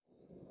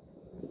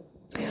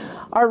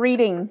Our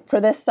reading for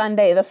this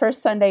Sunday, the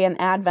first Sunday in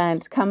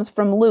Advent, comes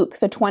from Luke,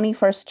 the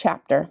 21st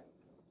chapter.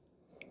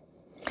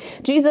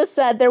 Jesus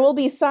said, "There will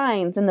be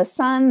signs in the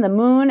sun, the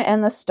moon,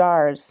 and the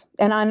stars,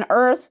 and on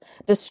earth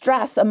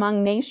distress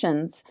among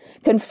nations,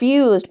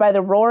 confused by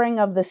the roaring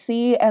of the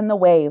sea and the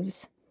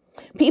waves.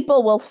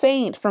 People will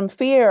faint from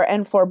fear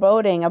and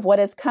foreboding of what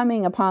is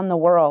coming upon the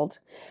world,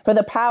 for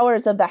the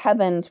powers of the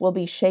heavens will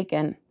be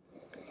shaken.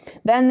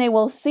 Then they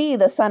will see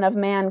the Son of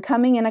Man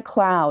coming in a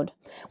cloud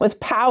with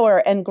power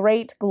and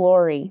great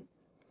glory.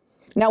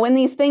 Now, when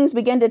these things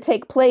begin to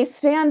take place,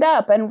 stand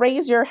up and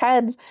raise your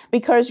heads,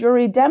 because your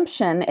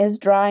redemption is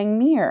drawing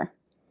near."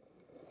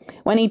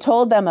 When he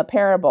told them a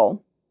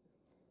parable,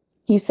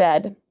 he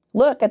said,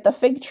 "Look at the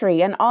fig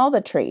tree and all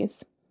the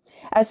trees.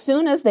 As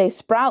soon as they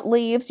sprout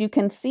leaves, you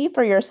can see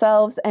for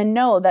yourselves and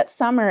know that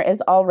summer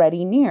is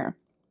already near.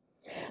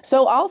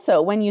 So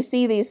also, when you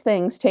see these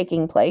things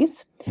taking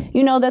place,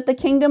 you know that the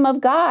kingdom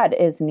of God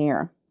is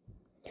near.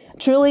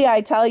 Truly,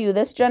 I tell you,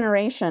 this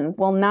generation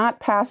will not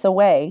pass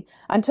away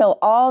until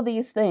all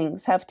these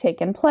things have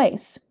taken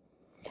place.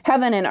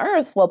 Heaven and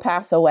earth will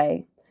pass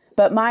away,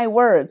 but my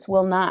words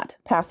will not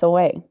pass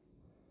away.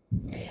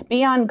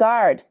 Be on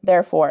guard,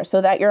 therefore,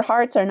 so that your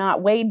hearts are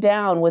not weighed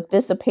down with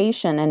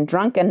dissipation and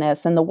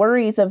drunkenness and the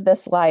worries of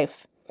this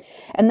life,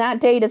 and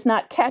that day does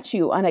not catch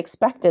you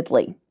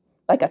unexpectedly,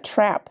 like a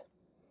trap.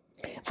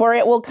 For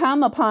it will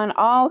come upon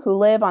all who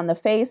live on the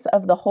face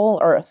of the whole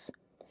earth.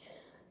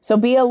 So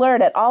be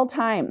alert at all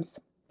times,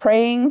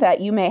 praying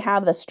that you may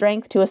have the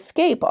strength to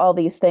escape all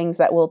these things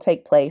that will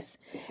take place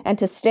and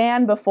to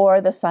stand before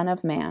the Son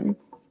of Man."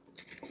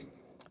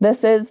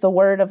 This is the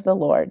word of the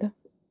Lord.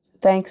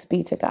 Thanks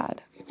be to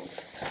God.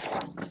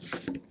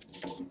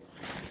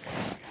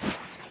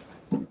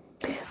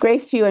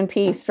 Grace to you and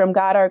peace from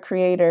God our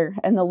Creator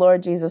and the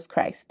Lord Jesus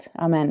Christ.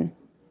 Amen.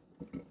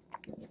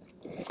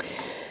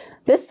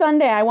 This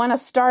Sunday, I want to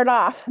start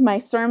off my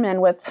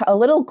sermon with a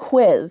little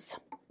quiz.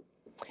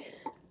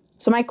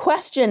 So my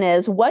question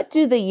is, what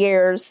do the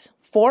years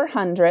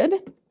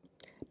 400,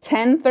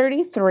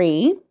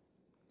 1033,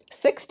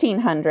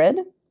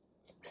 1600,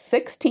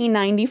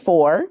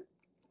 1694,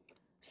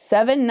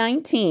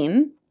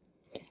 719,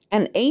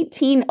 and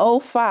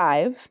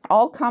 1805,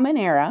 all Common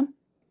Era,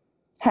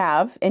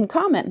 have in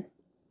common?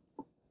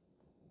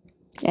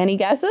 Any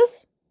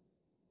guesses?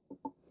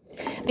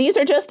 These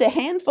are just a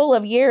handful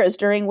of years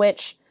during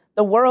which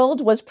the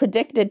world was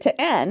predicted to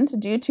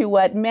end due to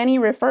what many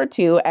refer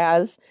to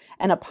as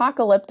an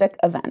apocalyptic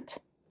event.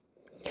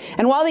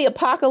 And while the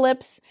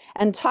apocalypse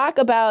and talk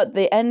about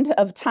the end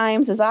of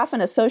times is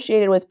often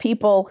associated with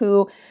people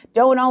who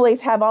don't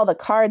always have all the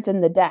cards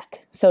in the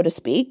deck, so to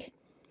speak,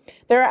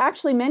 there are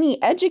actually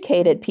many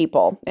educated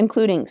people,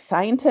 including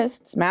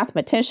scientists,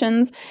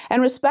 mathematicians,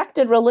 and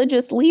respected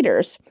religious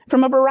leaders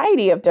from a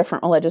variety of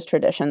different religious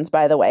traditions,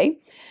 by the way,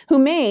 who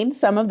made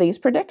some of these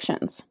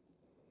predictions.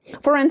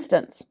 For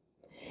instance,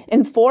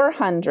 in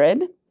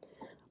 400,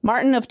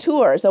 Martin of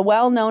Tours, a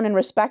well-known and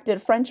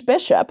respected French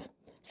bishop,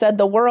 said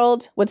the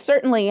world would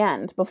certainly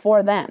end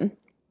before then.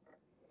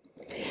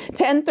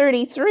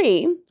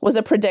 1033 was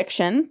a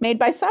prediction made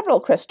by several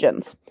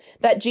Christians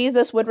that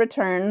Jesus would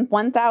return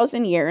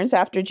 1,000 years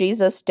after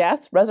Jesus'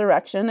 death,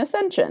 resurrection, and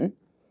ascension.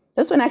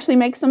 This one actually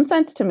makes some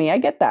sense to me. I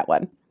get that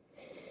one.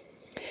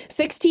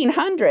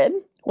 1600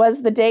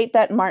 was the date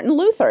that Martin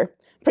Luther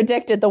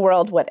predicted the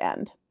world would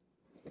end.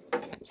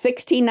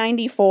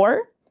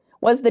 1694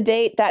 was the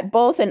date that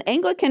both an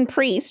Anglican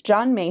priest,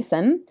 John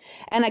Mason,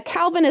 and a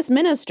Calvinist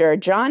minister,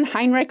 John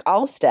Heinrich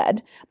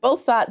Alsted,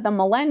 both thought the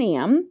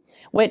millennium,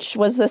 which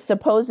was the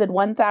supposed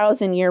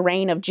 1,000-year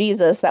reign of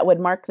Jesus that would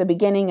mark the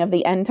beginning of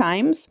the end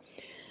times,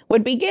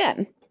 would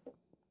begin.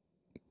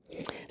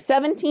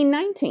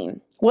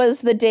 1719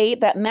 was the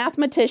date that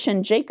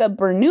mathematician Jacob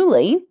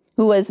Bernoulli,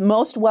 who was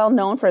most well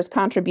known for his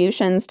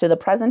contributions to the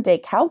present-day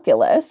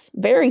calculus,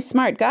 very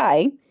smart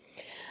guy,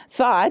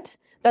 thought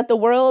that the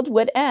world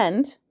would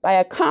end by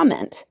a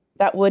comet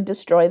that would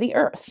destroy the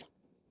earth.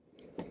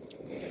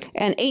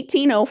 And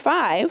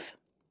 1805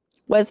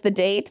 was the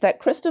date that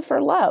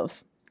Christopher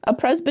Love, a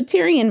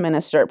Presbyterian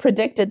minister,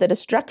 predicted the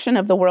destruction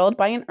of the world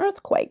by an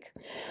earthquake,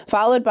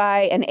 followed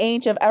by an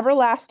age of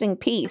everlasting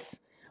peace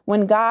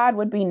when God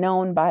would be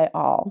known by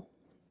all.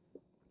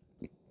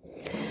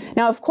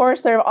 Now, of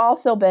course, there have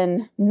also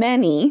been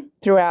many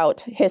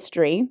throughout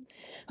history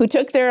who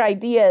took their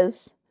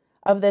ideas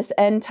of this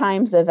end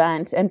times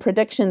event and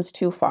predictions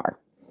too far.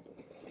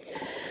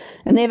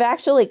 And they've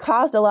actually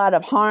caused a lot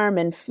of harm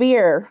and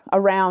fear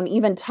around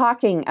even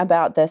talking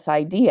about this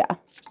idea.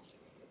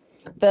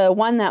 The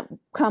one that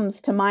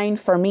comes to mind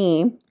for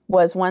me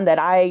was one that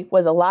I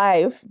was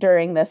alive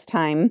during this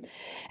time,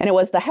 and it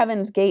was the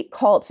Heaven's Gate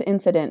cult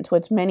incident,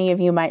 which many of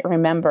you might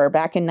remember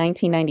back in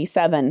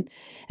 1997, and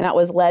that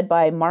was led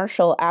by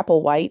Marshall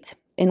Applewhite,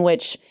 in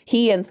which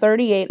he and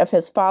 38 of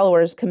his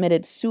followers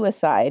committed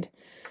suicide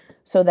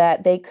so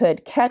that they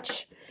could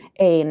catch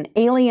an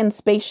alien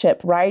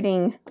spaceship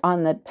riding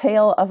on the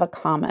tail of a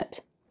comet.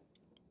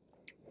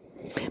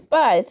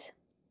 But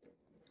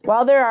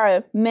while there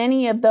are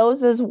many of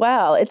those as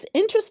well, it's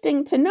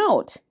interesting to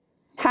note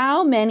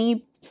how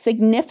many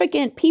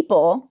significant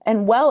people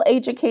and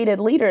well-educated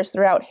leaders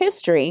throughout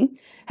history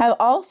have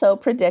also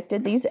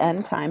predicted these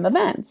end-time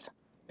events.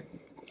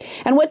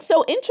 And what's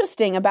so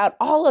interesting about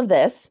all of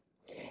this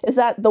is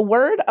that the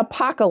word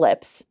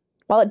apocalypse,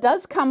 while it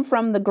does come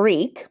from the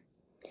Greek,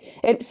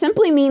 it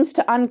simply means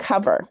to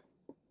uncover.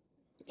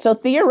 So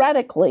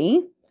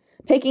theoretically,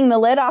 taking the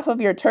lid off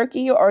of your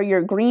turkey or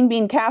your green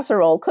bean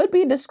casserole could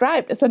be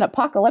described as an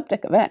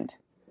apocalyptic event.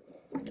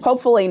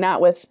 Hopefully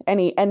not with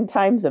any end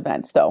times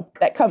events, though,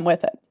 that come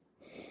with it.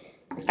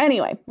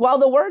 Anyway, while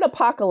the word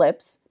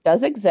apocalypse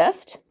does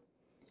exist,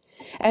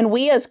 and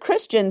we as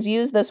Christians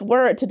use this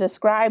word to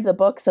describe the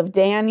books of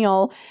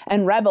Daniel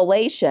and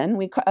Revelation,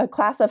 we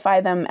classify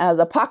them as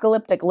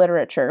apocalyptic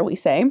literature, we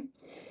say.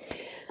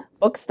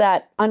 Books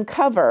that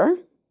uncover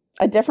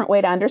a different way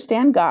to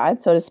understand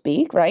God, so to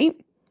speak, right?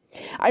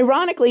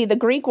 Ironically, the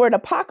Greek word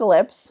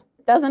apocalypse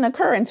doesn't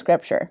occur in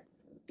Scripture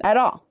at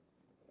all.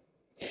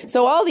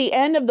 So all the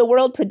end of the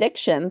world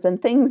predictions and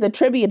things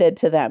attributed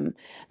to them,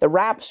 the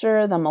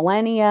rapture, the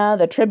millennia,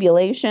 the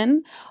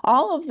tribulation,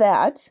 all of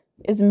that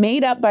is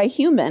made up by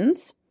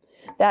humans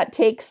that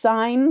take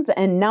signs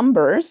and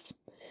numbers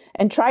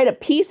and try to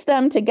piece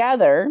them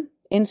together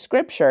in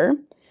Scripture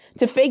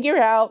to figure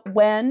out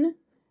when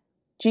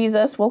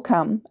Jesus will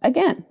come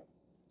again.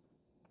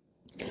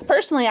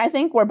 Personally, I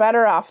think we're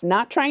better off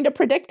not trying to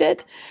predict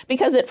it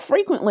because it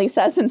frequently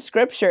says in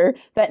Scripture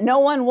that no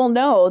one will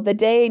know the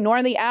day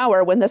nor the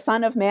hour when the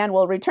Son of Man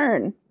will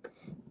return,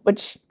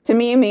 which to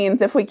me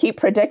means if we keep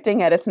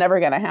predicting it, it's never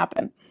going to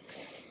happen.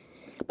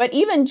 But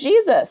even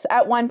Jesus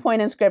at one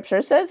point in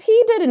Scripture says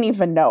he didn't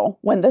even know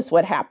when this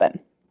would happen.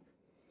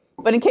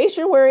 But in case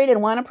you're worried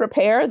and want to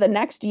prepare, the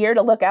next year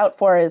to look out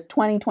for is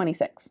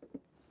 2026.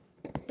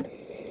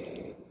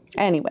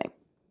 Anyway.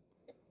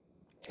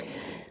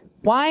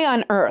 Why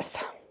on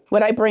earth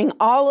would I bring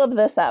all of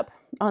this up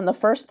on the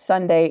first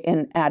Sunday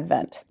in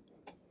Advent?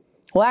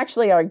 Well,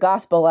 actually, our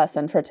gospel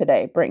lesson for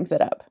today brings it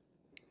up.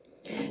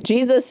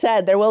 Jesus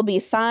said there will be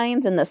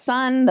signs in the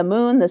sun, the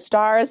moon, the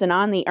stars, and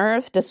on the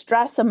earth,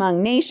 distress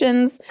among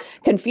nations,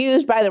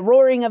 confused by the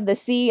roaring of the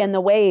sea and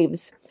the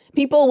waves.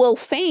 People will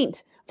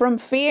faint from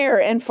fear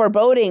and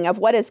foreboding of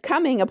what is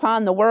coming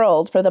upon the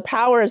world, for the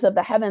powers of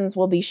the heavens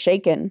will be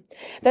shaken.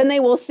 Then they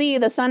will see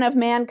the Son of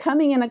Man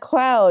coming in a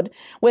cloud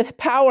with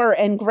power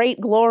and great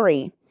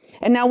glory.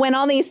 And now when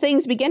all these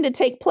things begin to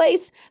take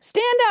place,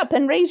 stand up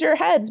and raise your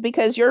heads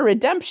because your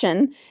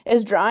redemption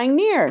is drawing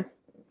near.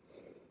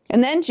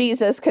 And then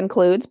Jesus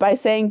concludes by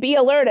saying, be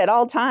alert at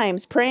all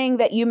times, praying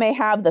that you may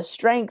have the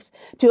strength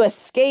to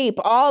escape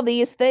all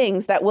these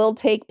things that will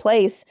take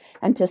place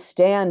and to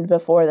stand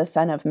before the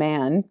Son of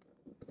Man.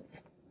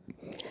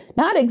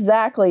 Not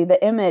exactly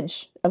the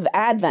image of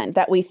Advent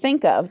that we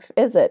think of,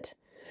 is it?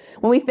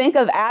 When we think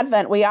of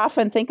Advent, we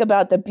often think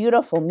about the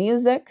beautiful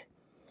music,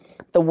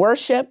 the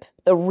worship,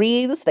 the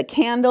wreaths, the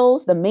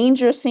candles, the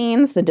manger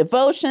scenes, the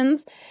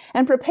devotions,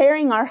 and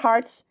preparing our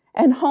hearts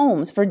and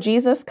homes for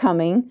Jesus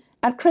coming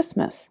at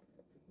Christmas.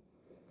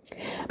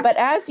 But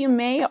as you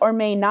may or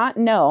may not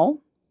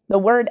know, the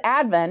word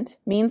Advent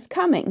means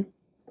coming.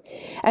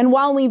 And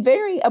while we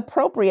very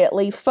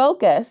appropriately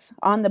focus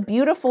on the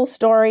beautiful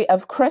story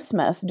of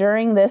Christmas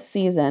during this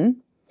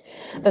season,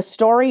 the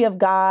story of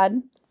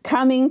God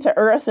coming to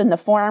earth in the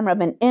form of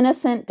an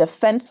innocent,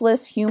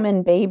 defenseless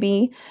human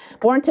baby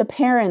born to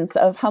parents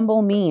of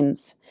humble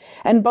means,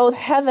 and both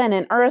heaven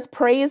and earth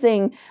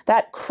praising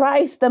that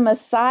Christ, the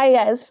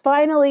Messiah, has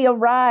finally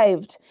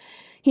arrived.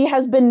 He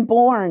has been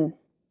born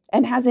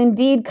and has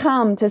indeed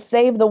come to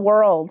save the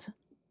world.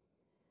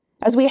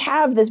 As we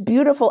have this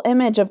beautiful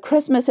image of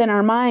Christmas in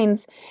our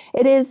minds,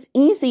 it is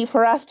easy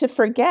for us to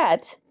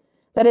forget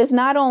that it's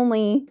not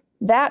only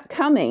that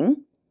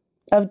coming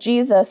of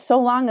Jesus so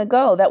long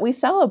ago that we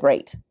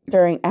celebrate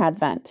during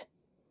Advent.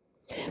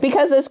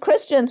 Because as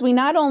Christians, we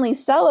not only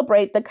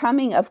celebrate the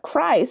coming of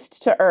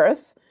Christ to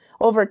earth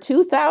over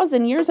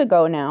 2,000 years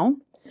ago now,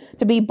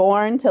 to be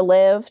born, to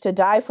live, to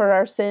die for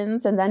our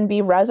sins, and then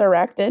be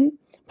resurrected,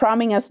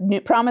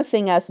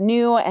 promising us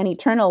new and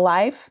eternal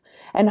life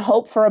and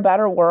hope for a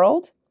better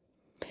world.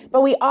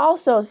 But we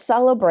also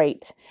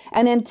celebrate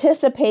and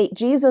anticipate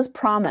Jesus'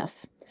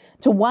 promise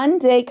to one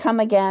day come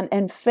again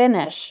and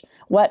finish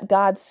what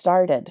God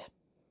started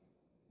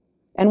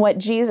and what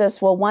Jesus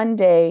will one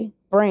day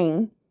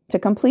bring to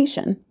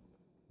completion,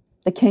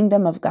 the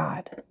kingdom of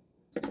God,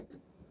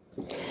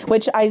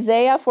 which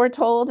Isaiah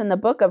foretold in the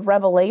book of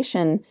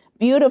Revelation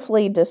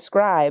beautifully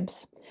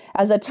describes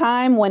as a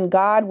time when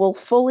God will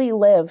fully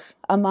live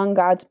among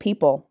God's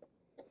people.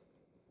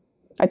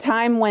 A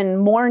time when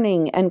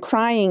mourning and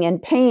crying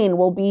and pain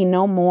will be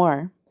no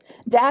more.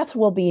 Death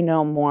will be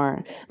no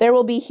more. There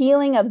will be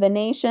healing of the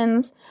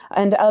nations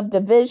and of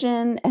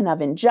division and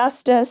of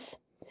injustice,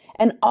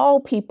 and all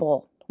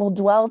people will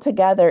dwell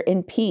together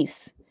in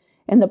peace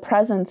in the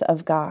presence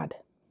of God.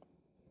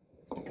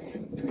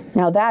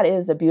 Now that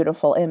is a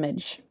beautiful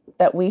image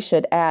that we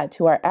should add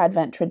to our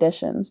Advent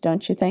traditions,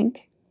 don't you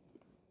think?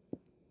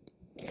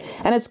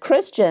 And as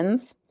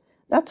Christians,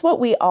 that's what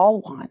we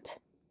all want.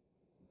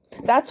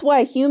 That's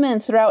why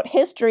humans throughout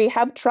history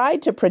have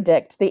tried to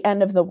predict the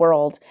end of the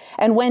world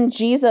and when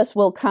Jesus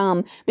will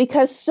come,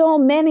 because so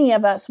many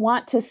of us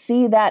want to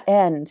see that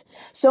end.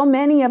 So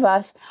many of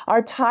us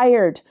are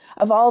tired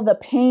of all the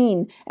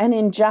pain and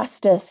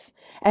injustice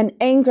and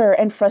anger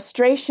and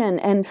frustration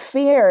and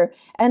fear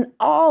and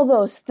all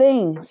those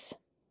things.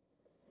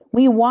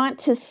 We want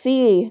to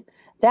see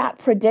that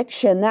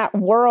prediction, that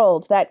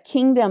world, that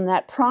kingdom,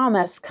 that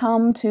promise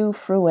come to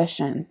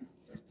fruition.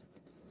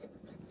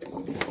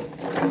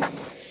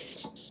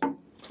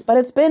 But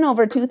it's been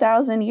over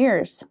 2,000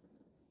 years.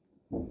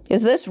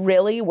 Is this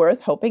really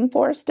worth hoping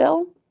for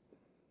still?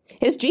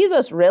 Is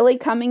Jesus really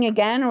coming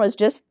again, or was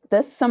just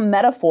this some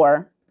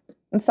metaphor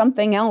and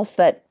something else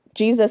that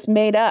Jesus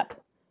made up?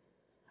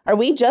 Are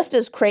we just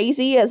as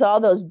crazy as all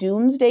those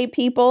doomsday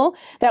people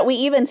that we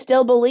even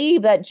still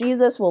believe that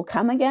Jesus will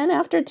come again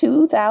after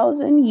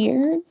 2,000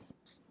 years?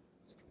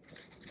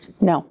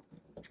 No,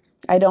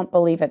 I don't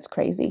believe it's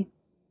crazy.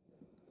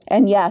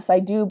 And yes, I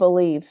do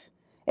believe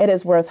it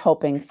is worth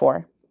hoping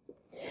for,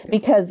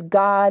 because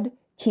God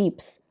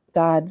keeps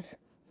God's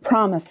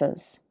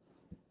promises.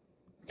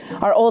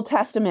 Our Old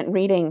Testament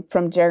reading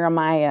from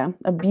Jeremiah,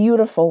 a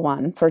beautiful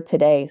one for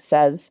today,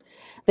 says,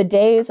 "The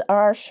days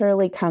are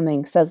surely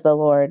coming, says the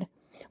Lord,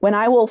 when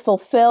I will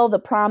fulfill the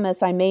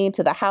promise I made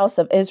to the house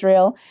of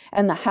Israel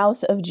and the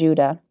house of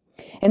Judah.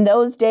 In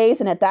those days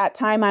and at that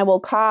time I will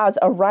cause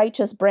a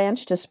righteous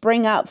branch to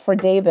spring up for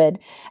David,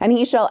 and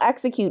he shall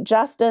execute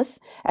justice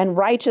and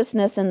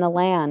righteousness in the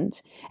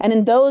land. And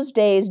in those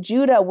days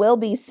Judah will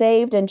be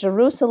saved and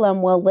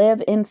Jerusalem will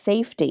live in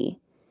safety.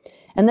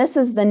 And this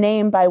is the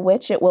name by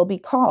which it will be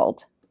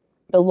called: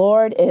 the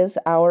Lord is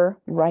our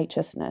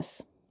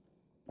righteousness."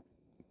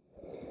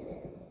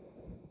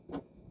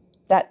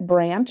 That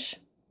branch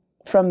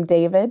from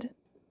David,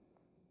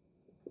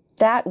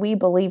 that we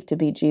believe to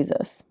be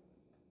Jesus,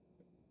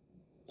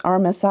 our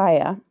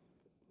Messiah.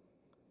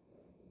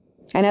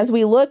 And as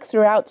we look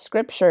throughout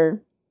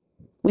Scripture,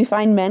 we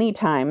find many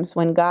times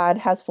when God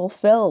has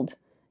fulfilled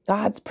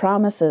God's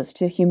promises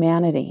to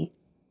humanity.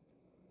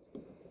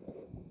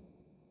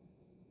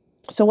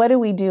 So what do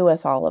we do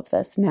with all of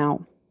this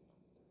now?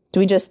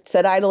 Do we just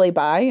sit idly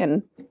by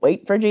and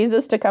wait for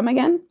Jesus to come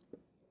again?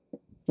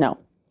 No.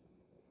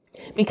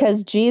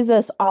 Because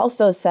Jesus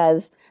also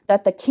says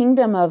that the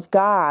kingdom of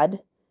God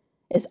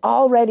is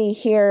already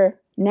here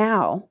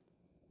now,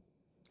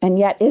 and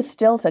yet is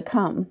still to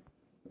come.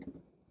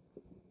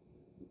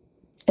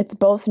 It's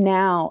both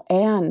now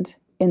and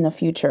in the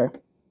future.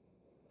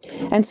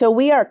 And so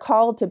we are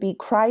called to be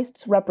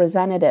Christ's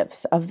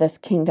representatives of this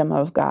kingdom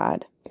of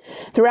God.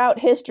 Throughout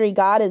history,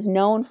 God is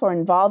known for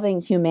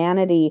involving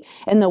humanity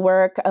in the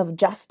work of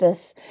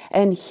justice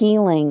and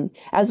healing,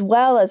 as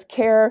well as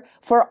care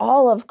for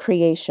all of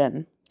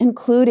creation,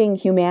 including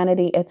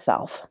humanity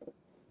itself.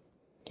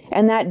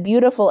 And that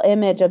beautiful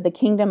image of the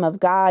kingdom of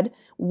God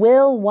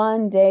will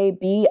one day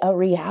be a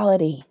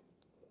reality,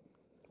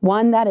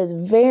 one that is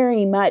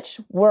very much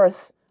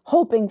worth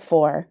hoping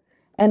for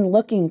and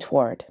looking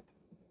toward.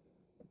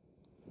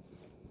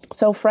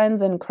 So,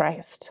 friends in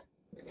Christ,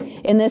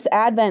 in this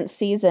Advent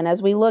season,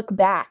 as we look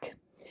back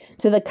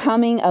to the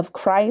coming of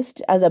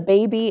Christ as a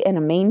baby in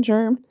a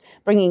manger,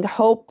 bringing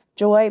hope,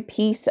 joy,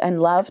 peace,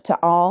 and love to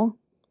all,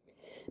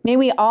 may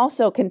we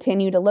also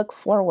continue to look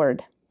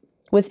forward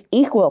with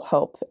equal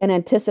hope and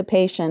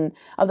anticipation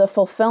of the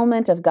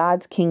fulfillment of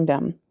God's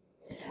kingdom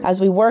as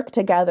we work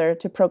together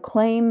to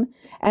proclaim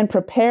and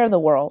prepare the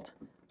world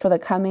for the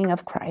coming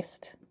of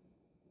Christ.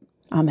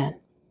 Amen.